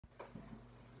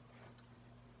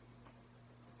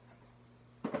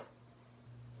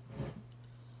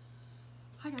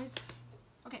guys.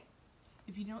 Okay,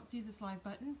 if you don't see this live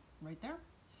button right there,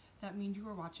 that means you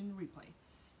are watching the replay.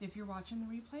 If you're watching the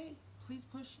replay, please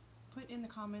put in the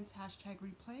comments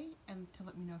 #replay and to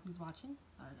let me know who's watching.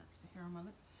 There's a hair on my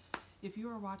lip. If you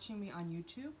are watching me on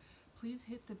YouTube, please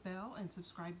hit the bell and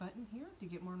subscribe button here to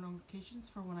get more notifications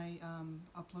for when I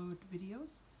upload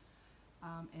videos.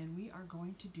 And we are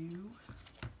going to do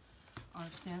our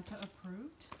Santa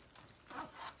approved.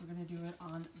 We're going to do it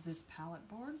on this palette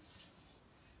board.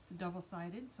 It's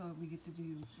double-sided, so we're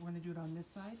going to do it on this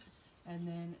side, and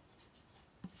then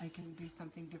I can do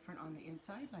something different on the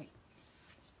inside, like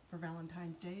for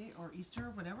Valentine's Day or Easter or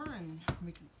whatever, and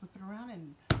we can flip it around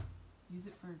and use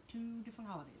it for 2 different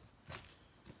holidays.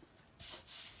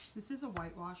 This is a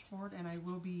whitewash board, and I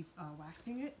will be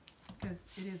waxing it because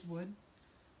it is wood.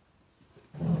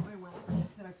 My wax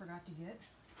that I forgot to get.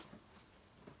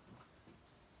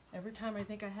 Every time I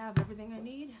think I have everything I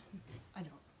need, I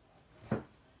don't.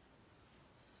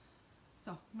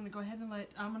 So I'm going to go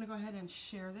ahead and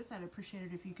share this. I'd appreciate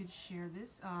it if you could share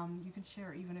this. You can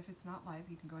share even if it's not live.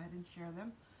 You can go ahead and share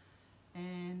them.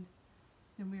 And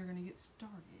then we are going to get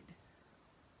started.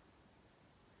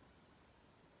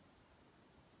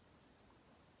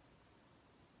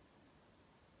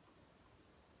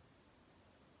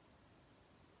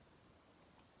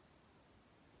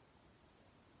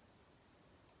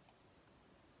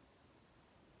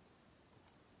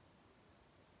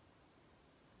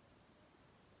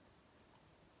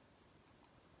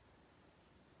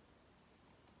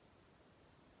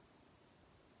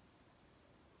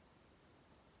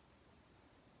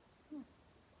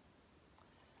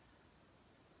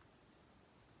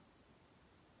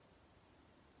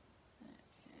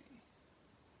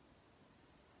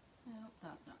 Nope,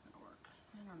 that's not going to work.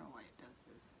 I don't know why it does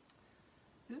this.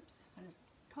 Oops, I just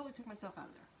totally took myself out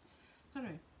of there. So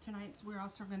anyway, tonight we're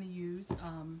also going to use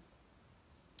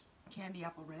Candy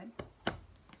Apple Red.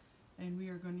 And we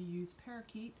are going to use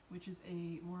Parakeet, which is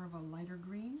more of a lighter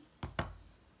green.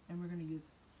 And we're going to use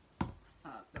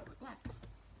Velvet Black.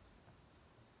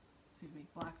 Excuse me,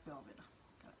 Black Velvet.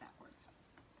 Got it backwards.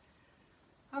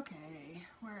 Okay,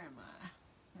 where am I?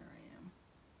 There I am.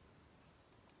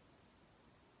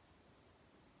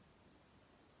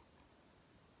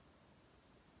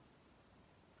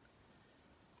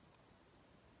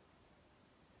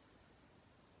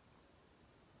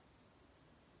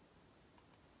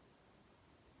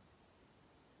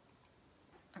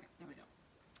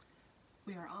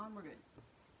 We are on, we're good.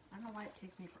 I don't know why it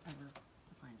takes me forever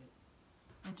to find it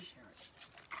and to share it.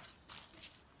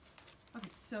 Okay,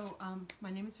 so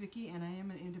my name is Vicki and I am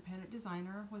an independent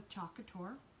designer with Chalk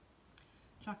Couture.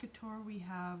 Chalk Couture, we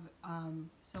have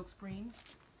silkscreen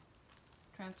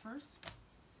transfers,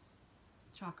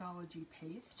 Chalkology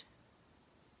paste,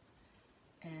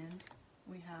 and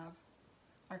we have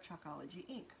our Chalkology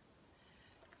ink.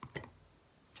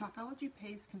 Chalkology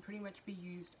paste can pretty much be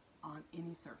used on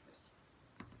any surface.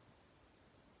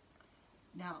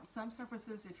 Now, some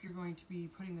surfaces, if you're going to be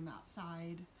putting them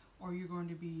outside, or you're going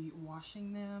to be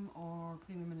washing them, or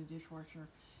putting them in a dishwasher,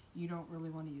 you don't really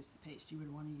want to use the paste. You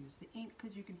would want to use the ink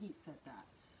because you can heat set that.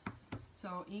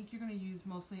 So ink you're going to use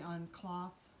mostly on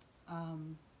cloth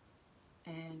and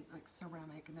like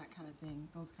ceramic and that kind of thing,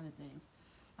 those kind of things.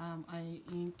 I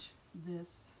inked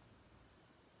this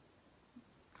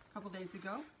a couple days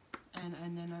ago,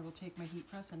 and then I will take my heat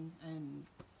press and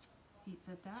heat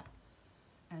set that.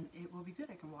 And it will be good.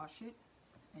 I can wash it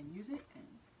and use it, and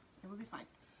it will be fine.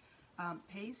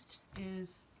 Paste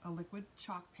is a liquid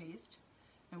chalk paste,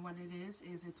 and what it is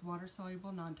it's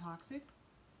water-soluble, non-toxic.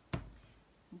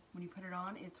 When you put it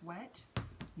on, it's wet.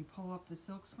 You pull up the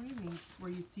silk screen, where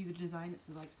you see the design, it's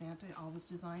like Santa, all this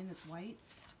design that's white.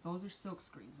 Those are silk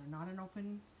screens. They're not an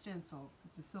open stencil.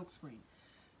 It's a silk screen.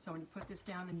 So when you put this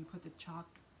down and you put the chalk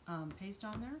paste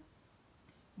on there,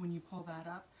 when you pull that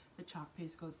up, the chalk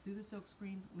paste goes through the silk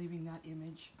screen, leaving that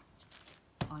image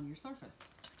on your surface.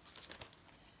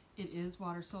 It is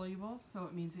water soluble, so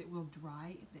it means it will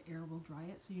dry, the air will dry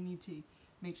it, so you need to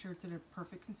make sure it's at a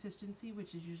perfect consistency,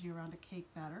 which is usually around a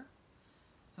cake batter.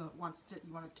 So you want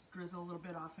it to drizzle a little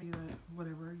bit off of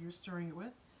whatever you're stirring it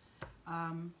with.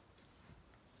 And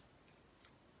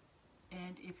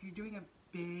if you're doing a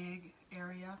big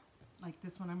area, like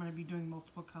this one, I'm going to be doing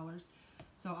multiple colors.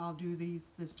 So I'll do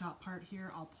this top part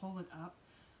here, I'll pull it up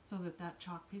so that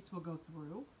chalk paste will go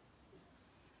through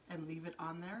and leave it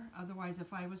on there. Otherwise,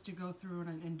 if I was to go through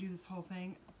and do this whole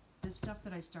thing, this stuff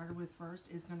that I started with first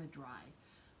is going to dry.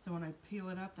 So when I peel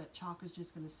it up, that chalk is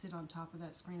just going to sit on top of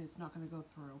that screen. It's not going to go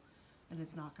through, and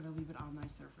it's not going to leave it on my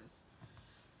surface.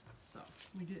 So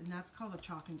we do, and that's called a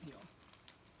chalk and peel.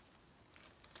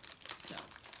 So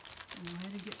go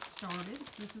ahead and get started.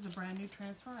 This is a brand new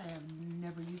transfer. I have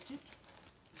never used it.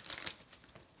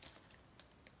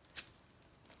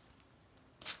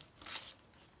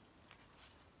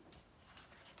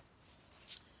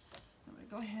 I'm going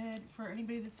to go ahead, for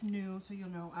anybody that's new, so you'll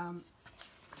know,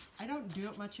 I don't do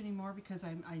it much anymore because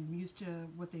I'm used to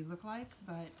what they look like,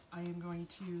 but I am going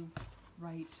to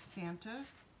write Santa.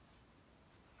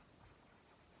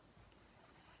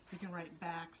 You can write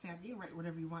back Santa. You can write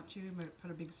whatever you want to, but put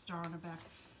a big star on the back.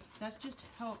 That just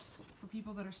helps for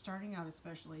people that are starting out,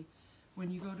 especially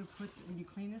when you go to when you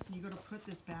clean this and you go to put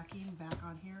this backing back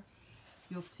on here,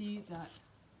 you'll see that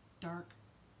dark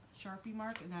Sharpie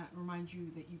mark, and that reminds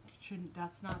you that you shouldn't.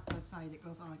 That's not the side that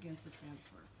goes on against the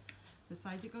transfer. The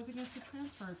side that goes against the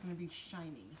transfer is going to be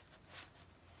shiny.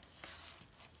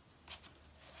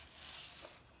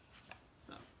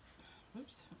 So,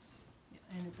 whoops, yeah,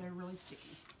 and they're really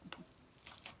sticky.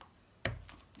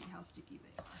 See how sticky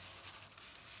they are.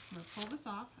 I'm going to pull this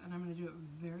off, and I'm going to do it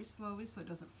very slowly so it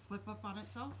doesn't flip up on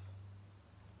itself.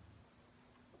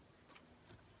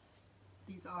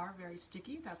 These are very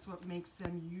sticky. That's what makes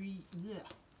them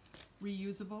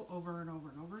reusable over and over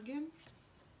and over again.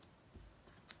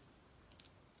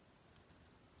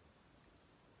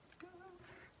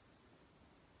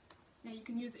 Now you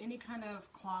can use any kind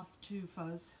of cloth to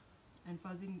fuzz, and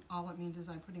fuzzing, all it means is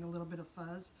I'm putting a little bit of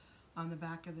fuzz on the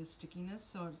back of this stickiness,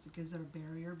 so it gives it a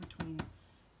barrier between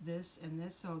this and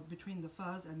this. So between the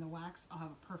fuzz and the wax, I'll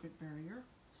have a perfect barrier.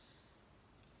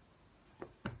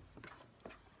 I'll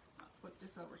flip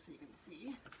this over so you can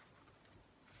see.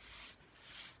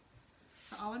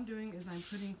 So all I'm doing is I'm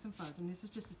putting some fuzz, and this is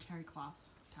just a terry cloth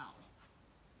towel.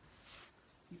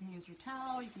 You can use your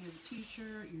towel, you can use a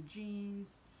t-shirt, your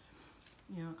jeans,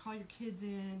 you know, call your kids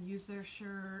in, use their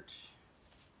shirt,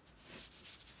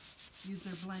 use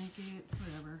their blanket,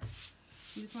 whatever.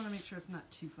 You just want to make sure it's not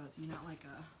too fuzzy, not like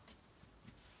a,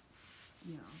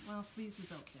 you know, well, fleece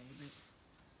is okay, but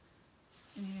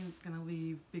anything that's going to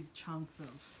leave big chunks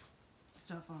of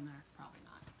stuff on there, probably not.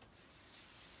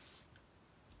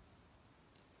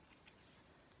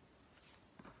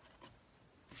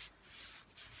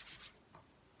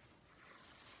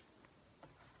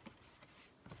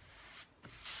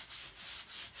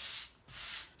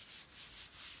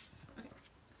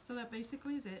 So that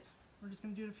basically is it. We're just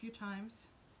going to do it a few times.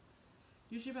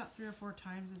 Usually about 3 or 4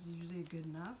 times is usually good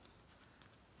enough.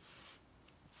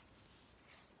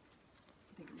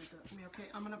 I think I'm gonna be okay.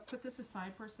 I'm going to put this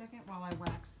aside for a second while I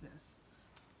wax this.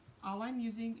 All I'm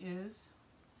using is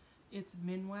it's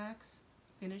Minwax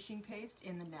finishing paste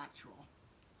in the natural.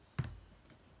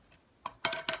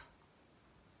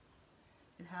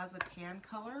 It has a tan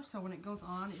color, so when it goes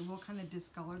on, it will kind of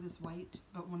discolor this white,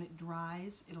 but when it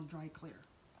dries, it'll dry clear.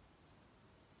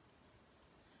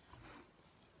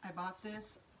 I bought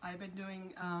this. I've been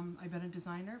doing, I've been a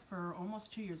designer for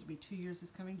almost 2 years. It'll be 2 years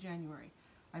this coming January.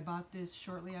 I bought this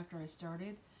shortly after I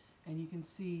started, and you can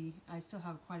see I still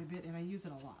have quite a bit, and I use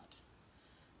it a lot.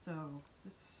 So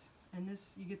this, and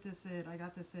this, you get this at, I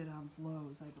got this at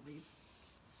Lowe's, I believe,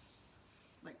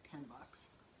 like 10 bucks.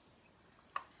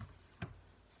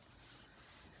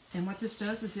 And what this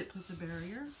does is it puts a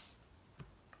barrier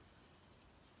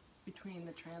between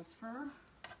the transfer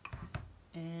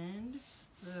and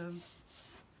the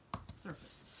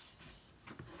surface.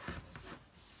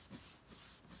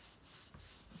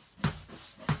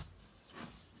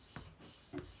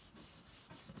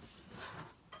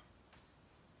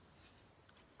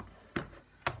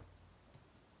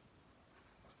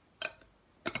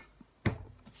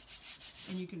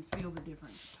 And you can feel the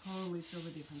difference, totally feel the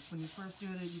difference. When you first do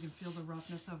it, you can feel the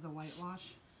roughness of the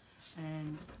whitewash,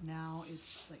 and now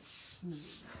it's like smooth,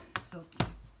 silky.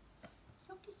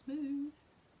 Silky smooth.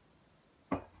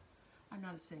 I'm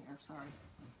not a singer, sorry.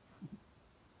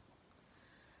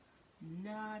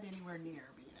 Not anywhere near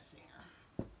being a singer.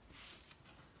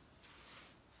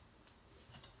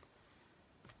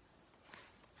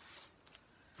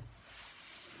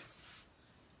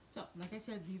 So, like I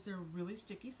said, these are really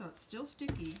sticky, so it's still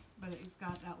sticky, but it's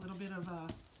got that little bit of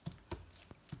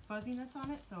fuzziness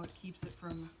on it, so it keeps it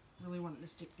from really wanting to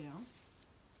stick down.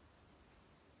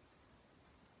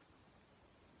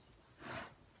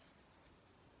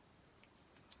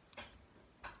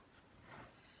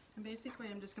 And basically,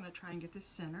 I'm just going to try and get this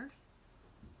centered.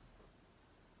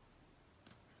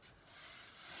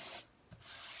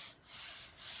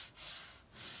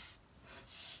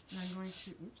 And I'm going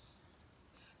to, oops,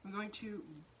 I'm going to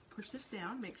push this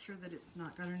down, make sure that it's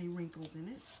not got any wrinkles in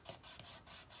it.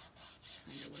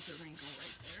 And there was a wrinkle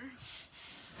right there.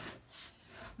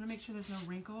 I'm going to make sure there's no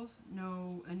wrinkles,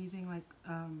 no anything like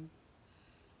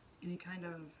any kind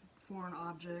of foreign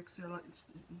objects. They're like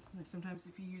sometimes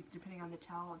if you use, depending on the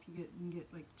towel, if you can get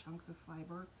like chunks of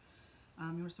fiber.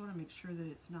 You just want to make sure that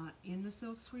it's not in the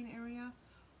silk screen area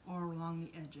or along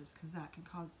the edges, because that can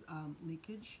cause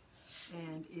leakage,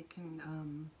 and it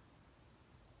can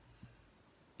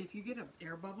if you get an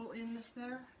air bubble in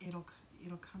there, it'll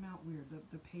come out weird.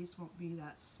 The paste won't be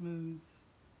that smooth.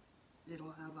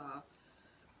 It'll have a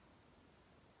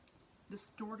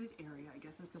distorted area, I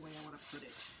guess is the way I want to put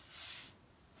it.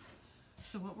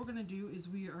 So what we're going to do is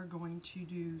we are going to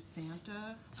do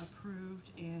Santa approved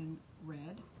in red.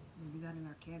 We're going to do that in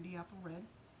our candy apple red.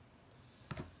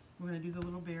 We're going to do the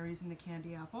little berries in the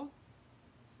candy apple.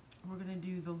 We're going to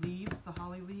do the leaves, the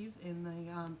holly leaves in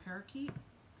the parakeet.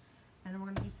 And then we're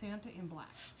going to do Santa in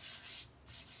black.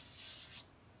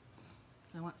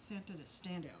 I want Santa to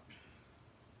stand out.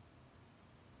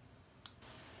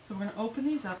 So we're going to open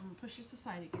these up. I'm going to push this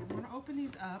aside again. We're going to open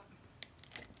these up.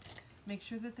 Make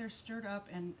sure that they're stirred up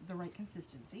and the right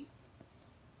consistency.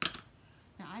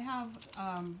 Now I have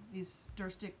these stir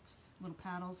sticks, little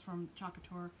paddles from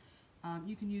Chocator.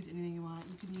 You can use anything you want.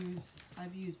 You can use,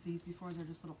 I've used these before, they're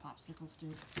just little popsicle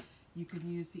sticks. You can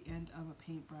use the end of a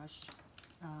paintbrush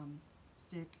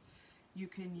stick. You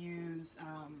can use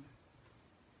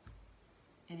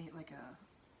any, like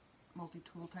a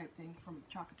multi-tool type thing from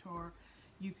Chocator.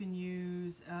 You can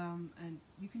use a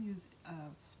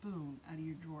spoon out of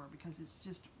your drawer, because it's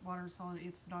just water solid.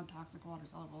 It's non-toxic, water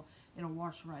soluble. It'll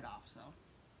wash right off. So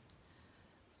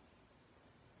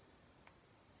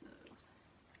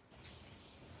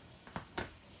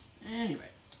anyway,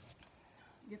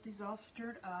 get these all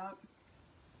stirred up.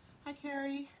 Hi,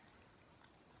 Carrie.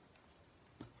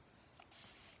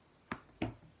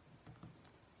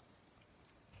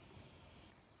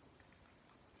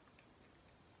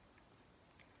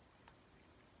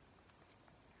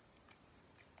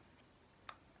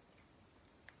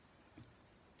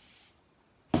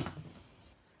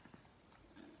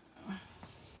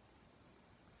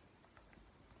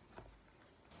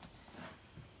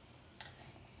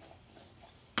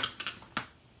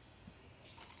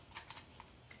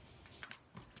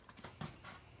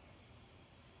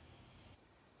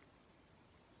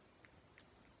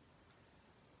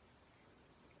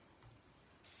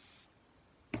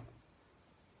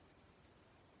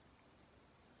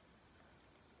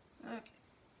 Okay.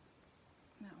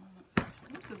 That one looks like,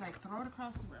 oops, as I throw it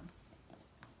across the room.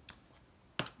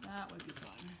 That would be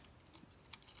fun.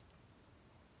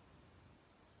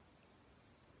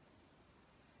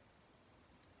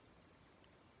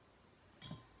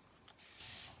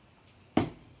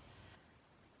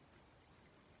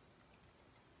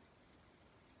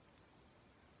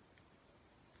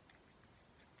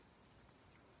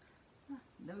 Oops.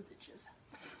 Nose itches.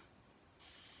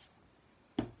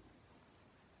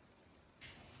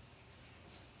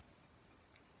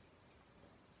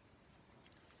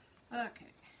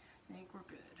 Okay, I think we're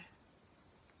good.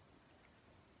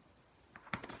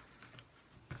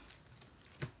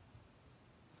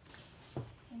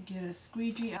 Get a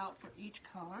squeegee out for each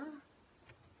color.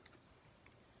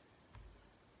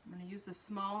 I'm going to use the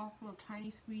small, little tiny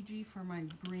squeegee for my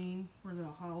green, for the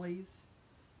hollies.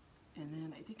 And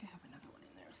then I think I have another one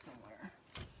in there somewhere.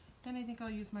 Then I think I'll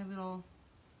use my little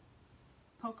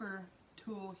poker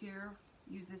tool here.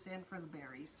 Use this end for the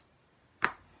berries.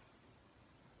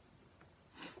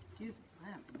 Excuse me,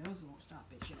 my nose won't stop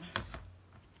itching.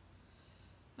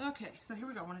 Okay, so here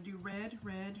we go. I want to do red,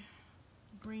 red,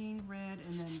 green, red,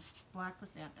 and then black for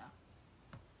Santa.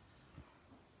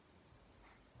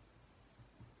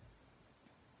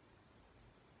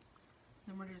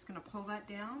 Then we're just going to pull that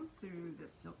down through the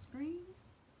silk screen.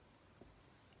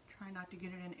 Try not to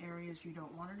get it in areas you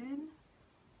don't want it in,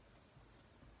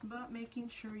 but making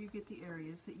sure you get the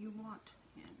areas that you want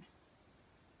in.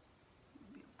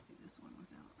 Maybe this one was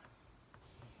out.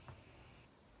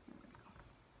 There we go.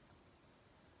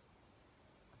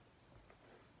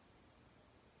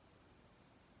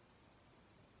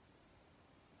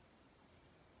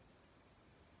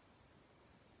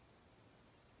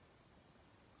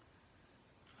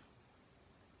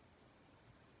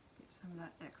 Get some of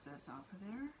that excess off of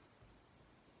there.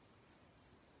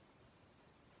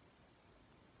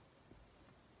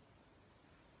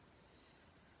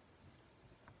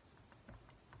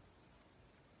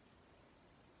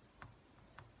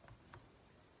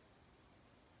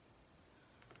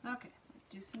 Okay, let's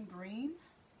do some green.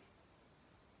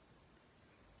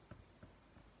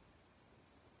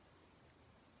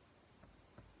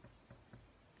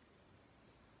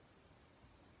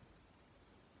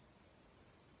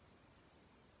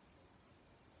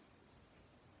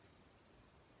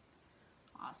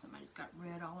 Awesome, I just got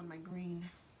red all in my green.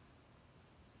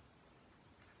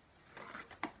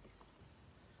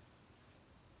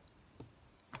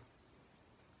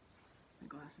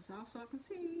 off so I can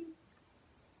see.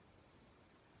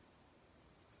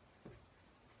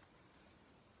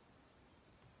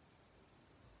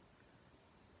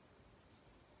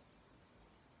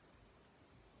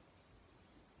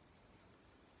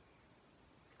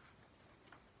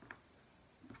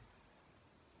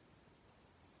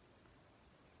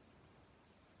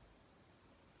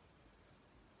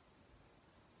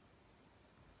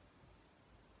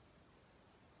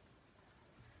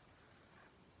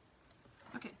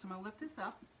 Okay, so I'm going to lift this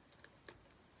up.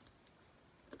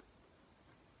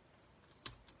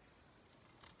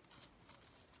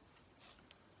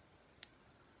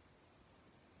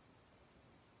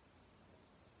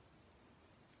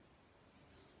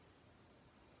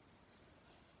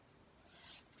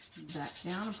 Back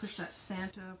down and push that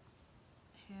Santa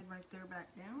head right there back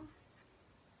down.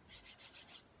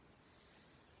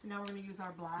 Now we're going to use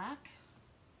our black.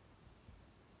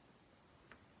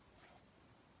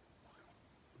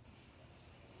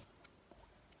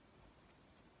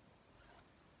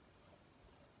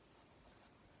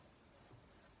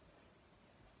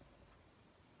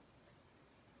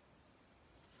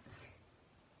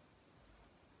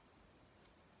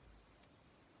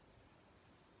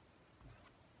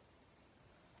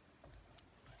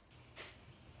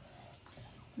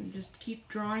 And just keep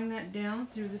drawing that down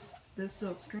through the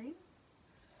silk screen.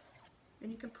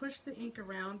 And you can push the ink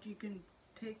around. You can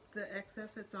take the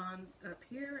excess that's on up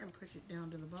here and push it down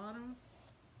to the bottom.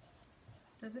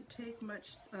 Doesn't take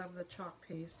much of the chalk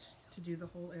paste to do the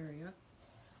whole area.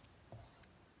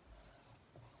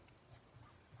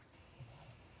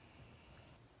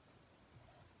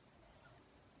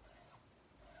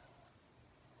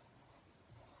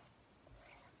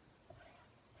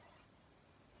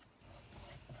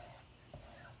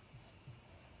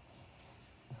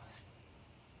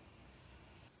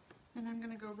 And I'm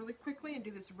going to go really quickly and do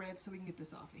this red so we can get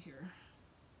this off of here.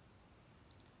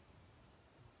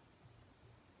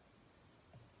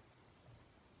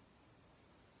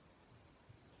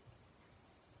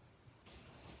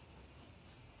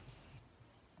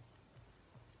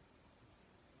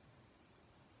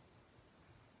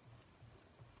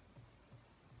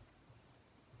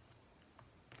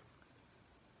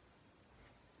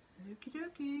 Okie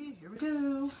dokie, here we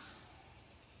go.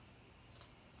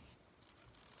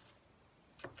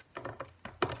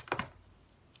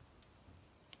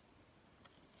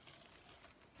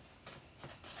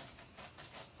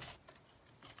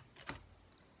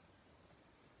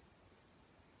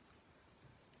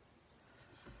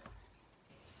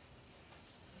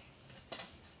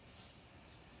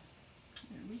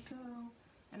 There we go.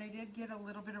 And I did get a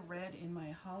little bit of red in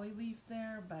my holly leaf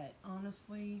there, but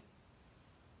honestly,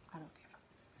 I don't care.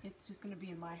 It's just going to be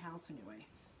in my house anyway.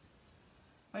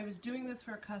 If I was doing this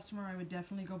for a customer, I would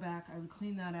definitely go back. I would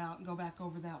clean that out and go back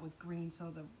over that with green so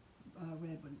the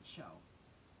red wouldn't show.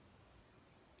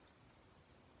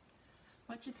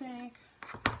 What you think?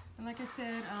 And like I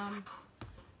said,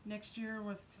 next year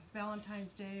with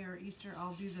Valentine's Day or Easter,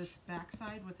 I'll do this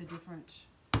backside with a different,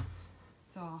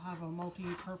 so I'll have a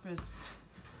multi-purpose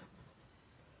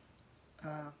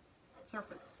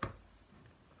surface.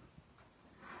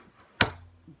 Oh,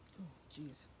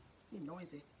 jeez, you're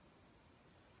noisy.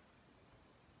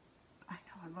 I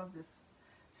know, I love this.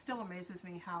 Still amazes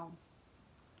me how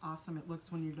awesome it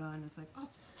looks when you're done. It's like, oh.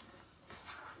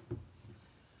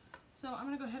 So I'm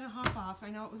going to go ahead and hop off. I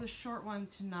know it was a short one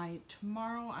tonight.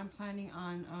 Tomorrow I'm planning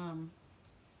on,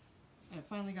 I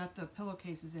finally got the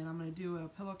pillowcases in. I'm going to do a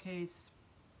pillowcase.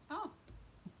 Oh,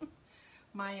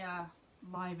 my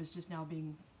live is just now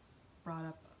being brought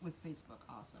up with Facebook.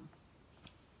 Awesome.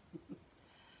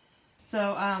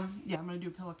 So, yeah, I'm going to do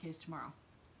a pillowcase tomorrow.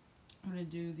 I'm going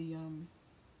to do the,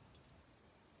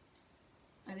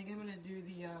 I think I'm going to do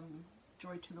the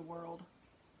Joy to the World.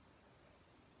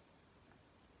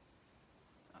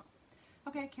 So,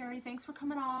 okay, Carrie, thanks for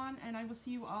coming on, and I will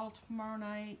see you all tomorrow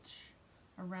night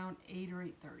around 8 or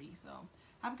 8:30. So,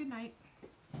 have a good night.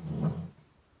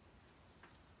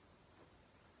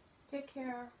 Take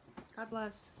care. God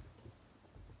bless.